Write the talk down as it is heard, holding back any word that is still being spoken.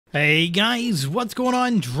Hey guys, what's going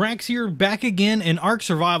on? Drax here, back again in Ark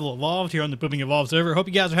Survival Evolved here on the Pooping Evolved server. Hope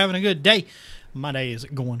you guys are having a good day. My day is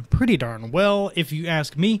going pretty darn well, if you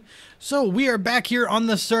ask me. So we are back here on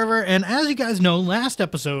the server, and as you guys know, last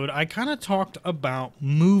episode I kind of talked about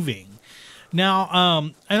moving.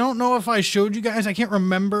 Now, I don't know if I showed you guys. I can't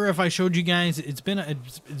remember if I showed you guys. It's been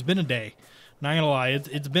a day. Not gonna lie,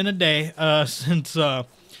 it's been a day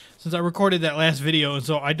since I recorded that last video, and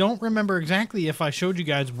so I don't remember exactly if I showed you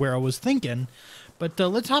guys where I was thinking, but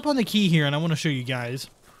let's hop on the key here, and I want to show you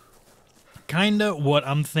guys kind of what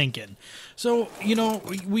I'm thinking. So, you know,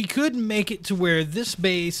 we could make it to where this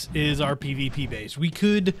base is our PvP base. We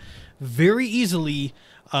could very easily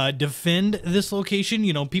defend this location.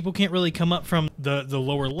 You know, people can't really come up from the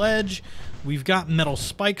lower ledge. We've got metal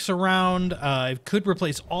spikes around. I could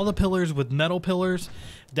replace all the pillars with metal pillars.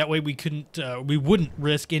 That way we wouldn't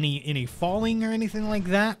risk any falling or anything like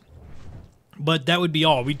that. But that would be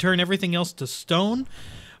all. We'd turn everything else to stone.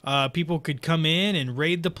 People could come in and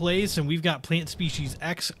raid the place, and we've got plant species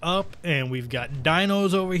X up, and we've got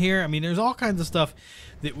dinos over here. I mean, there's all kinds of stuff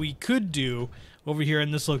that we could do over here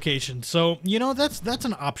in this location. So, you know, that's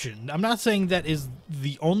an option. I'm not saying that is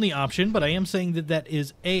the only option, but I am saying that that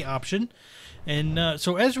is a option. And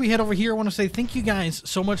so as we head over here, I want to say thank you guys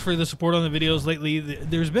so much for the support on the videos lately.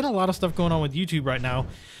 There's been a lot of stuff going on with YouTube right now.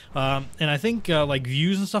 And I think like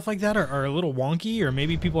views and stuff like that are a little wonky, or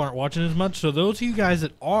maybe people aren't watching as much. So those of you guys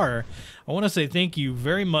that are, I want to say thank you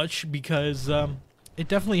very much, because it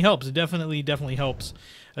definitely helps. It definitely helps,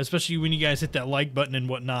 especially when you guys hit that like button and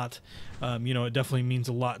whatnot. You know, it definitely means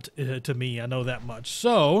a lot to me. I know that much.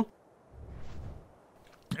 So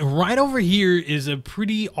right over here is a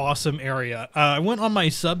pretty awesome area. I went on my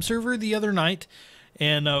sub server the other night,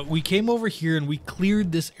 and we came over here and we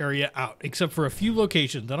cleared this area out, except for a few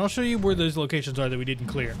locations. And I'll show you where those locations are that we didn't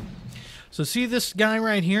clear. So see this guy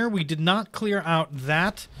right here? We did not clear out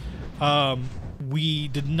that. We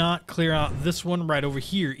did not clear out this one right over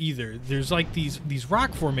here either. There's like these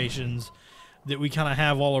rock formations that we kind of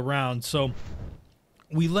have all around. So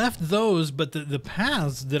we left those, but the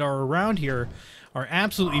paths that are around here are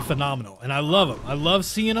absolutely phenomenal, and I love them. I love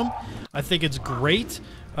seeing them. I think it's great,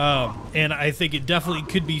 and I think it definitely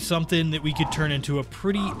could be something that we could turn into a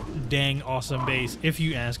pretty dang awesome base, if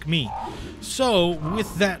you ask me. So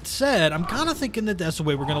with that said, I'm kind of thinking that that's the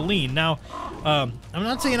way we're going to lean. Now, I'm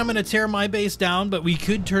not saying I'm going to tear my base down, but we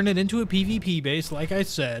could turn it into a PvP base, like I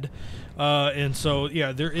said. And so,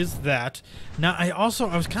 yeah, there is that. Now, I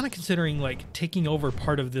was kind of considering, like, taking over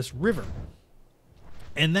part of this river.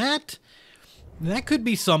 And that could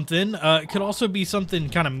be something. It could also be something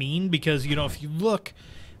kind of mean, because, you know, if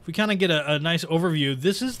we kind of get a nice overview,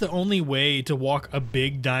 this is the only way to walk a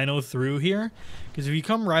big dino through here. Because if you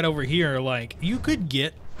come right over here, like, you could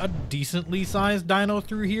get a decently sized dino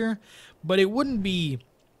through here, but it wouldn't be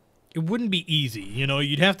easy. You know,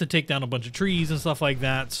 you'd have to take down a bunch of trees and stuff like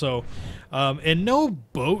that. So, and no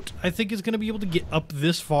boat, I think, is going to be able to get up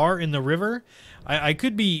this far in the river. I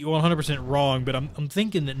could be 100% wrong, but I'm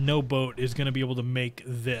thinking that no boat is going to be able to make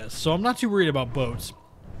this. So I'm not too worried about boats.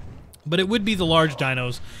 But it would be the large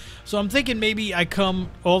dinos. So I'm thinking maybe I come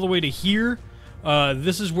all the way to here.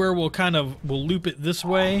 This is where we'll loop it this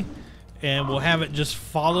way, and we'll have it just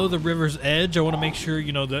follow the river's edge. I want to make sure,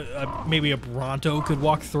 you know, that maybe a Bronto could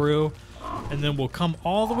walk through, and then we'll come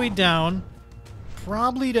all the way down,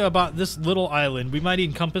 probably to about this little island. We might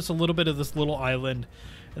encompass a little bit of this little island,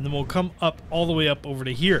 and then we'll come up all the way up over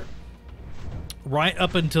to here, right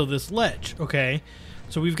up until this ledge. Okay,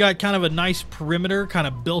 so we've got kind of a nice perimeter kind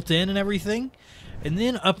of built in and everything. And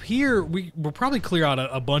then up here, we'll probably clear out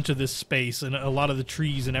a bunch of this space and a lot of the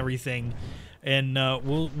trees and everything, and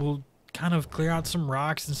we'll kind of clear out some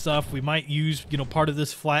rocks and stuff. We might use, you know, part of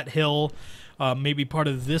this flat hill, maybe part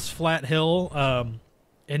of this flat hill,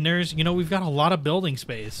 and there's, you know, we've got a lot of building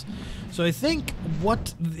space. So I think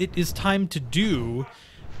what it is time to do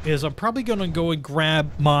is I'm probably going to go and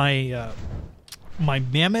grab my my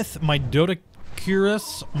mammoth, my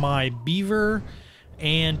Dodocaurus, my beaver,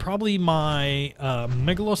 and probably my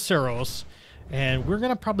Megaloceros, and we're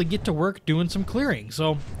gonna probably get to work doing some clearing.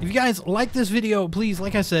 So if you guys like this video, please,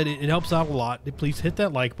 like I said, it helps out a lot. Please hit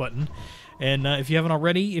that like button, and if you haven't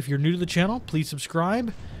already, if you're new to the channel, please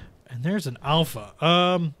subscribe. And there's an alpha.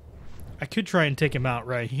 I could try and take him out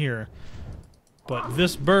right here, but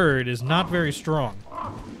this bird is not very strong,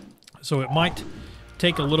 so it might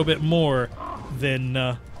take a little bit more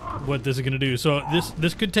than what this is gonna do. So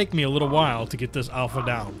this could take me a little while to get this alpha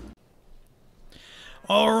down.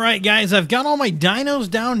 Alright guys, I've got all my dinos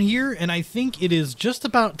down here, and I think it is just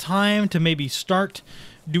about time to maybe start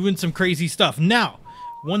doing some crazy stuff. Now,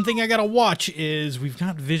 One thing I gotta watch is we've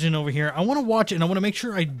got vision over here. I want to watch it, and I want to make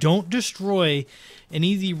sure I don't destroy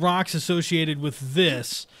any of the rocks associated with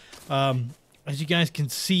this. As you guys can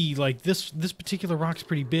see, like this particular rock's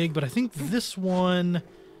pretty big, but I think this one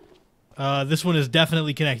is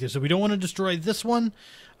definitely connected. So we don't want to destroy this one.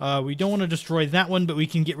 We don't want to destroy that one, but we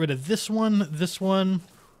can get rid of this one,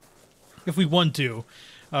 if we want to.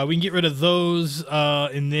 We can get rid of those,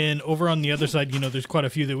 and then over on the other side, you know, there's quite a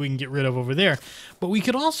few that we can get rid of over there. But we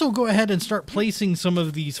could also go ahead and start placing some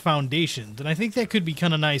of these foundations, and I think that could be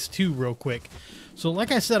kind of nice too real quick. So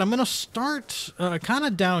like I said, I'm going to start kind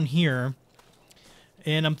of down here,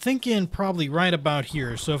 and I'm thinking probably right about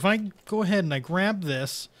here. So if I go ahead and I grab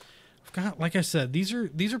this, I've got, like I said, these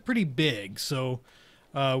are pretty big, so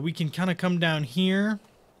we can kind of come down here,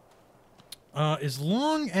 as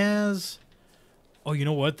long as... Oh, you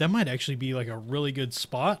know what? That might actually be like a really good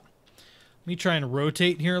spot. Let me try and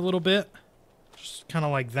rotate here a little bit. Just kind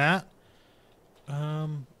of like that. Yeah,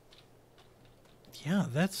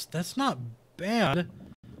 that's not bad.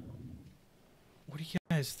 What do you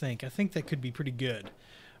guys think? I think that could be pretty good.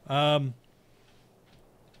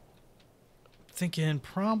 Thinking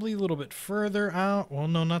probably a little bit further out. Well,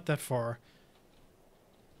 no, not that far.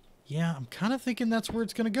 Yeah, I'm kind of thinking that's where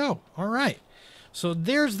it's going to go. All right. So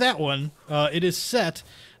there's that one. It is set.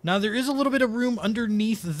 Now there is a little bit of room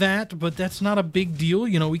underneath that, but that's not a big deal.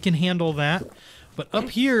 You know, we can handle that. But up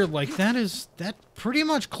here, like that pretty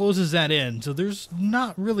much closes that in. So there's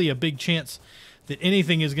not really a big chance that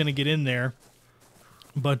anything is going to get in there.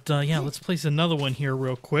 But yeah, let's place another one here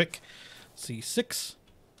real quick. Let's see, 6.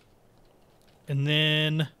 And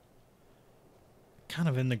then kind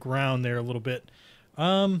of in the ground there a little bit.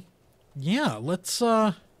 Yeah, let's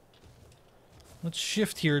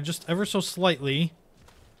shift here just ever so slightly.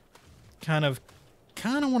 Kind of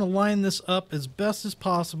want to line this up as best as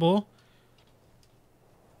possible.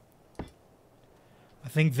 I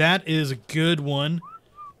think that is a good one.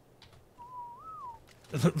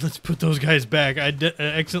 Let's put those guys back. I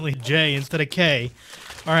accidentally hit J instead of K.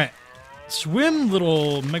 All right. Swim,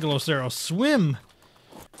 little Megaloceros. Swim.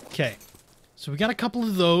 Okay. So we got a couple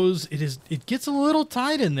of those. It gets a little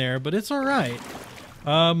tight in there, but it's all right.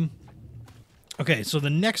 Okay, so the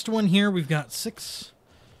next one here, we've got 6.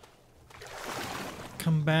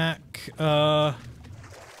 Come back.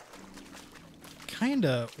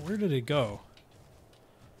 Kinda, where did it go?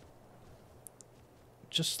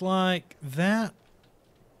 Just like that.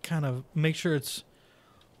 Kind of make sure it's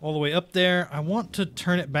all the way up there. I want to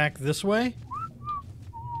turn it back this way.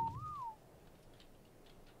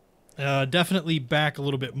 Definitely back a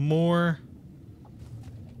little bit more.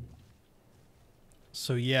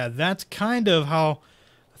 So yeah, that's kind of how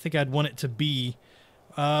I think I'd want it to be.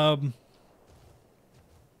 Maybe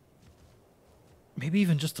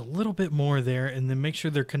even just a little bit more there, and then make sure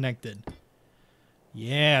they're connected.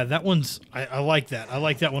 Yeah, that one's... I like that. I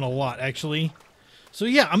like that one a lot, actually. So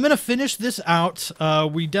yeah, I'm going to finish this out.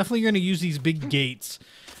 We definitely are going to use these big gates.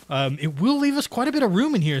 It will leave us quite a bit of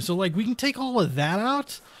room in here. So like we can take all of that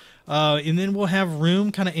out. And then we'll have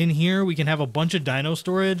room kind of in here. We can have a bunch of dino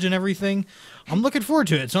storage and everything. I'm looking forward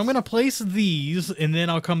to it. So I'm going to place these, and then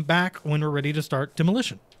I'll come back when we're ready to start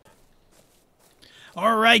demolition.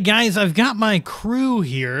 All right, guys, I've got my crew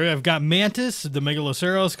here. I've got Mantis, the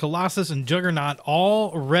Megaloceros, Colossus, and Juggernaut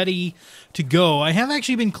all ready to go. I have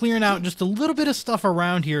actually been clearing out just a little bit of stuff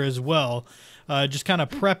around here as well. Just kind of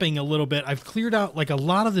prepping a little bit. I've cleared out like a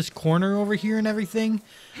lot of this corner over here and everything.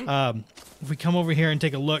 If we come over here and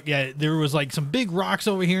take a look, yeah, there was like some big rocks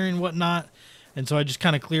over here and whatnot. And so I just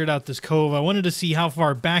kind of cleared out this cove. I wanted to see how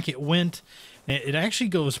far back it went. It actually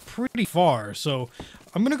goes pretty far. So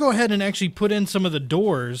I'm going to go ahead and actually put in some of the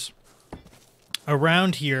doors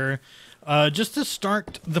around here just to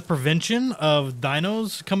start the prevention of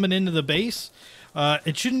dinos coming into the base.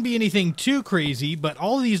 It shouldn't be anything too crazy, but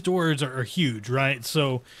all of these doors are huge, right?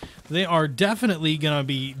 So they are definitely going to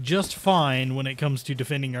be just fine when it comes to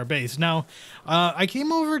defending our base. Now, I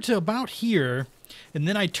came over to about here, and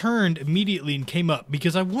then I turned immediately and came up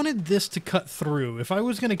because I wanted this to cut through. If I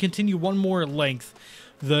was going to continue one more length,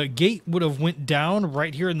 the gate would have went down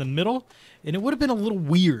right here in the middle, and it would have been a little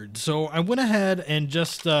weird. So I went ahead and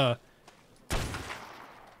just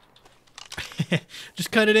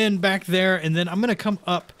just cut it in back there, and then I'm going to come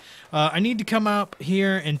up. I need to come up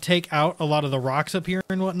here and take out a lot of the rocks up here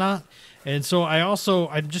and whatnot. And so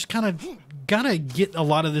I just kind of got to get a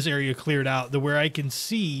lot of this area cleared out to where I can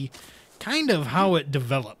see kind of how it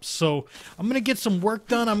develops. So I'm going to get some work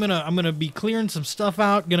done. I'm going to be clearing some stuff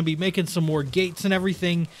out, going to be making some more gates and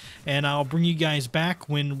everything, and I'll bring you guys back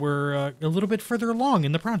when we're a little bit further along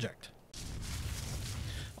in the project.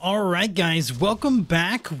 All right, guys, welcome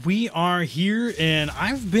back. We are here, and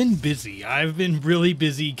I've been busy. I've been really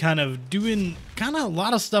busy kind of doing a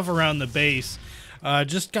lot of stuff around the base.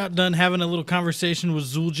 Just got done having a little conversation with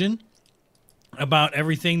Zul'jin about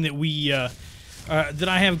everything that that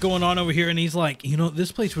I have going on over here, and he's like, you know,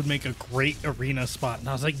 this place would make a great arena spot. And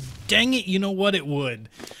I was like, dang it, you know what, it would.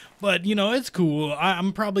 But, you know, it's cool.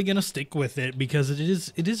 I'm probably going to stick with it because it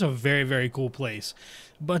is a very, very cool place.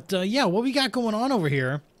 But, yeah, what we got going on over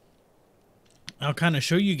here, I'll kind of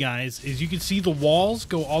show you guys, is you can see the walls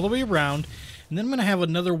go all the way around, and then I'm going to have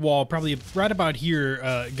another wall probably right about here,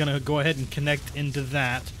 going to go ahead and connect into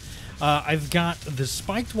that. I've got the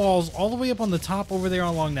spiked walls all the way up on the top over there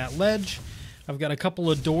along that ledge. I've got a couple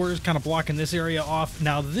of doors kind of blocking this area off.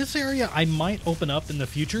 Now, this area I might open up in the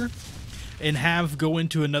future and have go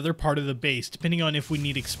into another part of the base, depending on if we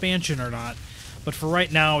need expansion or not. But for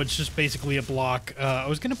right now, it's just basically a block. I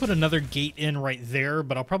was going to put another gate in right there,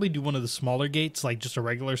 but I'll probably do one of the smaller gates, like just a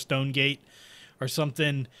regular stone gate or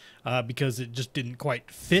something, because it just didn't quite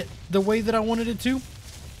fit the way that I wanted it to.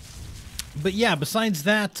 But yeah, besides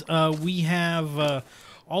that, we have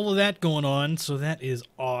all of that going on, so that is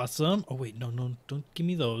awesome. Oh wait, no, don't give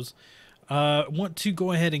me those. I want to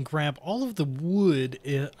go ahead and grab all of the wood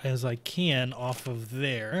as I can off of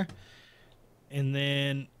there. And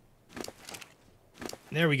then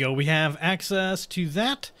there we go. We have access to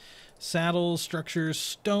that. Saddles, structures,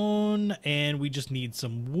 stone, and we just need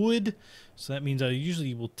some wood. So that means I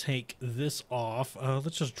usually will take this off.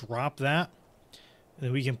 Let's just drop that. And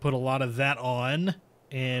then we can put a lot of that on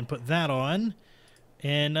and put that on.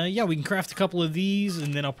 And yeah, we can craft a couple of these,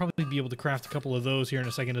 and then I'll probably be able to craft a couple of those here in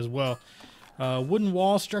a second as well. Wooden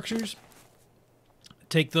wall structures.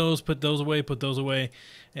 Take those, put those away,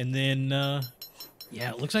 and then yeah,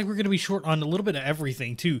 it looks like we're going to be short on a little bit of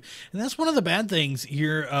everything, too. And that's one of the bad things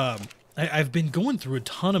here. I've been going through a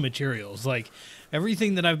ton of materials. Like,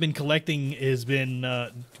 everything that I've been collecting has been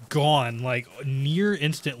gone, like, near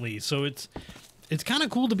instantly. So it's kind of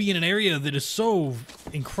cool to be in an area that is so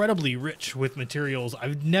incredibly rich with materials.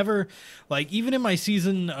 I've never, like, even in my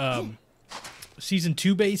season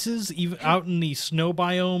 2 bases, even out in the snow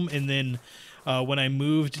biome, and then when I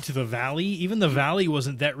moved to the valley, even the valley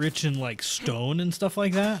wasn't that rich in like stone and stuff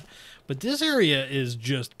like that. But this area is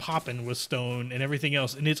just popping with stone and everything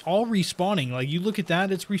else, and it's all respawning. Like, you look at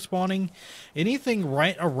that, it's respawning. Anything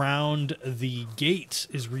right around the gates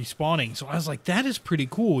is respawning. So I was like, that is pretty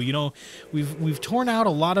cool. You know, we've torn out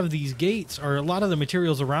a lot of these gates, or a lot of the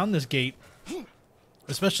materials around this gate,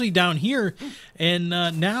 especially down here, and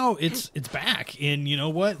now it's back. And you know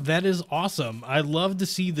what? That is awesome. I love to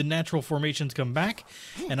see the natural formations come back,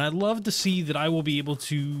 and I love to see that I will be able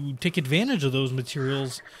to take advantage of those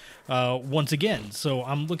materials once again. So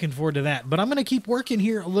I'm looking forward to that. But I'm going to keep working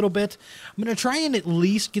here a little bit. I'm going to try and at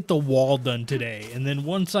least get the wall done today, and then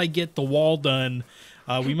once I get the wall done,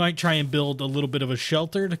 we might try and build a little bit of a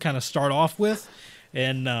shelter to kind of start off with.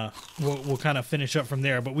 And we'll kind of finish up from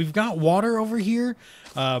there. But we've got water over here.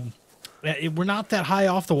 We're not that high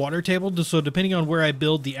off the water table, so depending on where I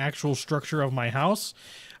build the actual structure of my house,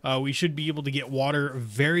 we should be able to get water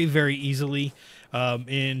very, very easily.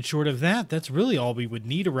 And short of that, that's really all we would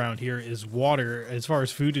need around here is water. As far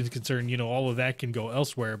as food is concerned, you know, all of that can go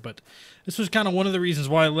elsewhere. But this was kind of one of the reasons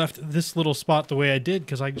why I left this little spot the way I did,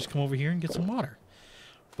 because I just come over here and get some water.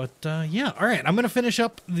 But, yeah, all right, I'm going to finish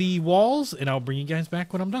up the walls, and I'll bring you guys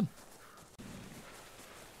back when I'm done.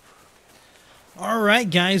 All right,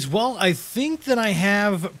 guys, well, I think that I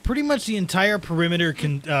have pretty much the entire perimeter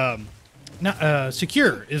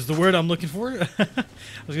secure is the word I'm looking for. I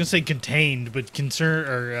was going to say contained, but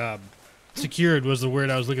secured was the word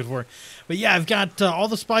I was looking for. But, yeah, I've got all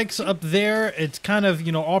the spikes up there. It's kind of,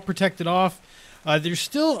 you know, all protected off. There's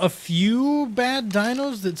still a few bad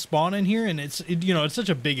dinos that spawn in here, and it's such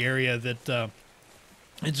a big area that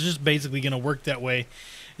it's just basically going to work that way.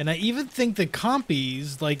 And I even think the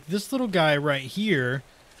compies, like this little guy right here,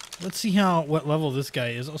 let's see what level this guy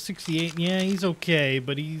is. Oh, 68. Yeah, he's okay,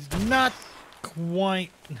 but he's not quite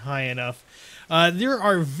high enough. There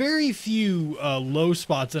are very few low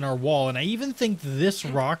spots in our wall, and I even think this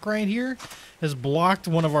rock right here has blocked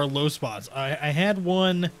one of our low spots. I had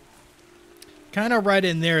one kind of right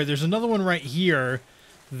in there. There's another one right here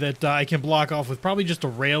that I can block off with probably just a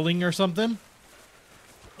railing or something.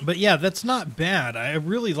 But yeah, that's not bad. I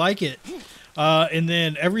really like it. And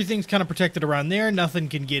then everything's kind of protected around there. Nothing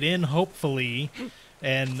can get in, hopefully.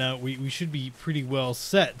 And we should be pretty well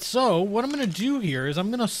set. So what I'm going to do here is I'm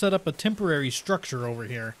going to set up a temporary structure over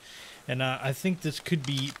here. And I think this could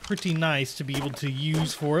be pretty nice to be able to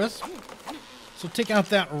use for us. So take out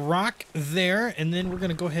that rock there, and then we're going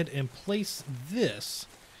to go ahead and place this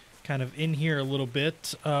kind of in here a little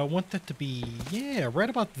bit. I want that to be, yeah, right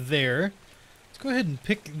about there. Let's go ahead and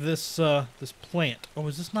pick this this plant. Oh,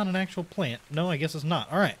 is this not an actual plant? No, I guess it's not.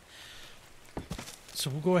 All right. So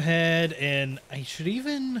we'll go ahead and I should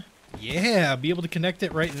even, yeah, be able to connect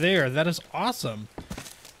it right there. That is awesome.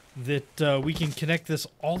 That we can connect this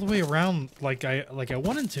all the way around like I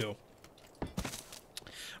wanted to.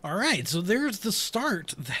 All right, so there's the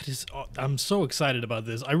start. That is, I'm so excited about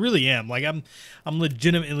this. I really am. Like, I'm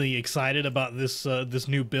legitimately excited about this this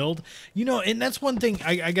new build. You know, and that's one thing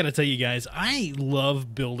I gotta tell you guys. I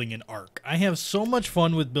love building an arc. I have so much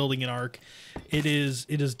fun with building an arc. It is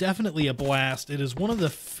definitely a blast. It is one of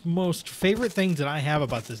the most favorite things that I have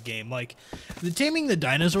about this game. Like, the taming the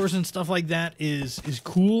dinosaurs and stuff like that is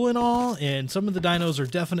cool and all, and some of the dinos are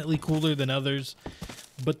definitely cooler than others.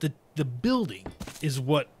 But the building is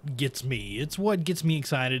what gets me. It's what gets me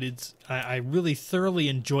excited. I really thoroughly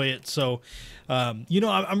enjoy it. So, you know,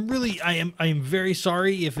 I am very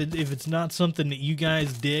sorry if it's not something that you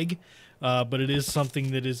guys dig, but it is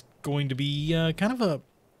something that is going to be kind of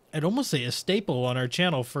I'd almost say a staple on our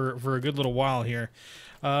channel for a good little while here.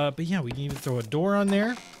 But yeah, we can even throw a door on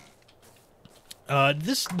there.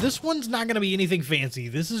 This one's not going to be anything fancy.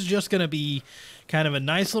 This is just going to be kind of a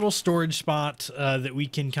nice little storage spot that we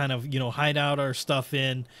can kind of, you know, hide out our stuff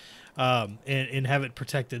in and have it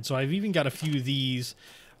protected. So I've even got a few of these.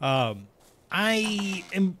 I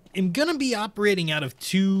am going to be operating out of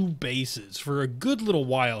 2 bases for a good little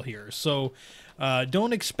while here. So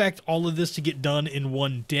don't expect all of this to get done in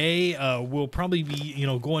one day. We'll probably be, you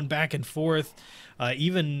know, going back and forth.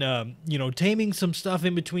 Even, you know, taming some stuff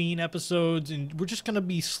in between episodes, and we're just going to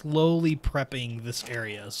be slowly prepping this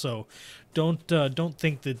area. So don't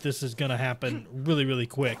think that this is going to happen really, really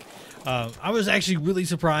quick. I was actually really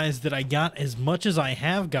surprised that I got as much as I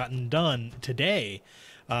have gotten done today.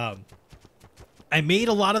 I made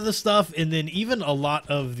a lot of the stuff, and then even a lot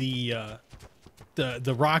of the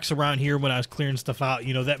rocks around here when I was clearing stuff out,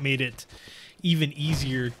 you know, that made it even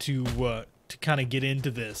easier to kind of get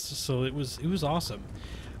into this. So it was awesome.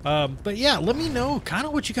 But yeah, let me know kind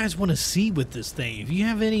of what you guys want to see with this thing. If you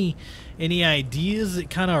have any ideas that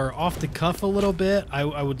kind of are off the cuff a little bit,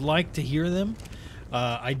 I would like to hear them.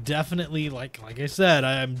 I definitely, like I said,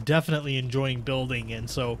 I'm definitely enjoying building, and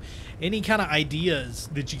so any kind of ideas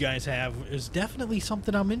that you guys have is definitely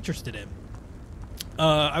something I'm interested in.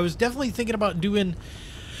 I was definitely thinking about doing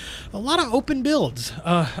a lot of open builds,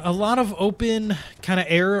 a lot of open kind of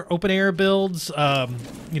open air builds,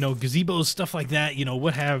 you know, gazebos, stuff like that, you know,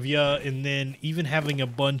 what have you, and then even having a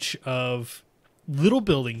bunch of little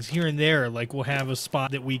buildings here and there. Like, we'll have a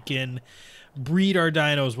spot that we can breed our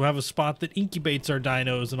dinos, we'll have a spot that incubates our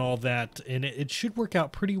dinos and all that, and it should work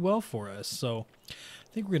out pretty well for us. So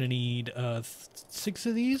I think we're gonna need 6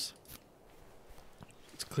 of these.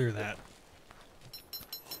 Let's clear that.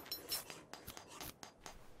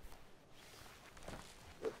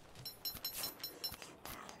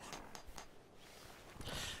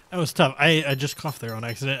 That was tough. I just coughed there on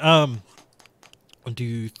accident. 1,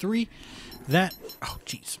 2, 3. That. Oh,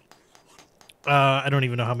 jeez. I don't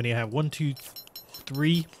even know how many I have. 1, 2,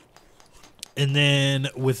 3. And then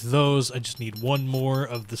with those, I just need 1 more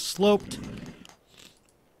of the sloped.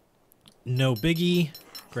 No biggie.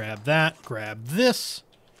 Grab that. Grab this.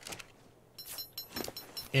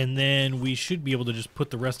 And then we should be able to just put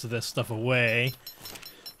the rest of this stuff away.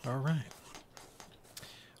 All right.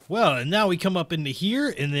 Well, and now we come up into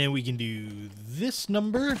here, and then we can do this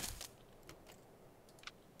number.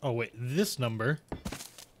 Oh, wait, this number.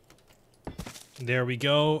 There we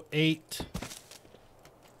go. 8.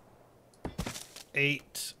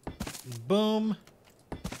 8. Boom.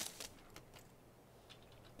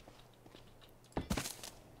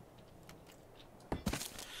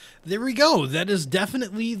 There we go. That is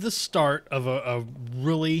definitely the start of a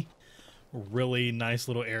really nice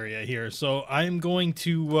little area here. So I'm going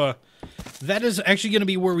to that is actually going to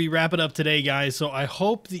be where we wrap it up today, guys. So I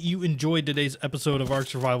hope that you enjoyed today's episode of Ark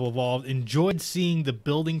Survival Evolved, enjoyed seeing the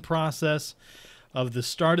building process of the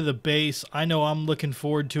start of the base. I know I'm looking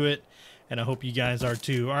forward to it, and I hope you guys are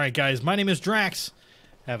too. All right, guys, my name is Drax.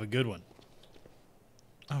 Have a good one.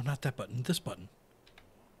 Oh, not that button, this button.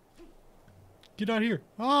 Get out of here.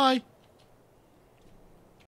 Hi.